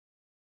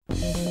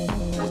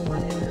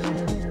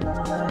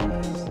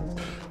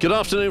Good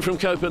afternoon from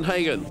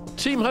Copenhagen,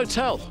 Team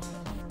Hotel.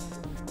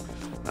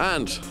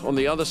 And on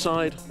the other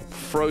side,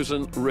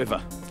 frozen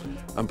river.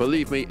 And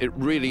believe me, it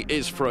really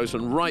is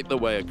frozen right the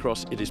way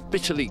across. It is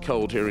bitterly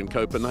cold here in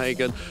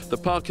Copenhagen. The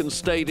Parken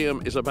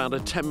Stadium is about a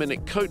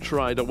 10-minute coach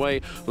ride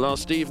away.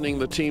 Last evening,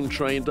 the team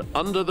trained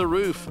under the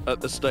roof at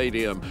the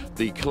stadium.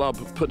 The club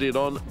put it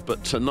on,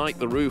 but tonight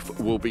the roof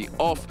will be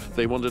off.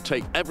 They want to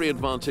take every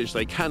advantage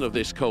they can of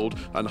this cold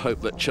and hope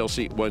that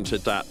Chelsea won't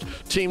adapt.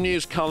 Team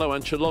News' Carlo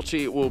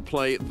Ancelotti will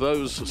play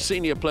those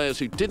senior players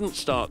who didn't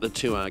start the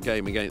 2-hour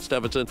game against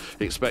Everton.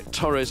 Expect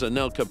Torres,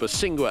 Anelka,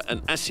 Basingwa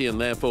and Essien,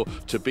 therefore,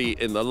 to be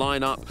in the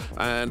lineup,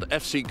 and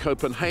FC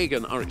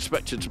Copenhagen are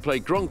expected to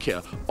play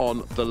Gronkia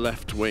on the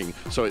left wing.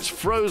 So it's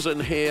frozen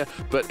here,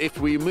 but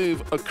if we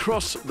move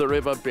across the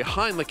river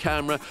behind the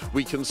camera,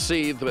 we can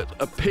see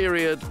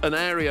that an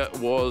area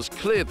was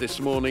cleared this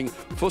morning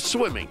for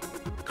swimming.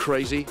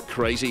 Crazy,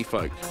 crazy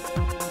folk.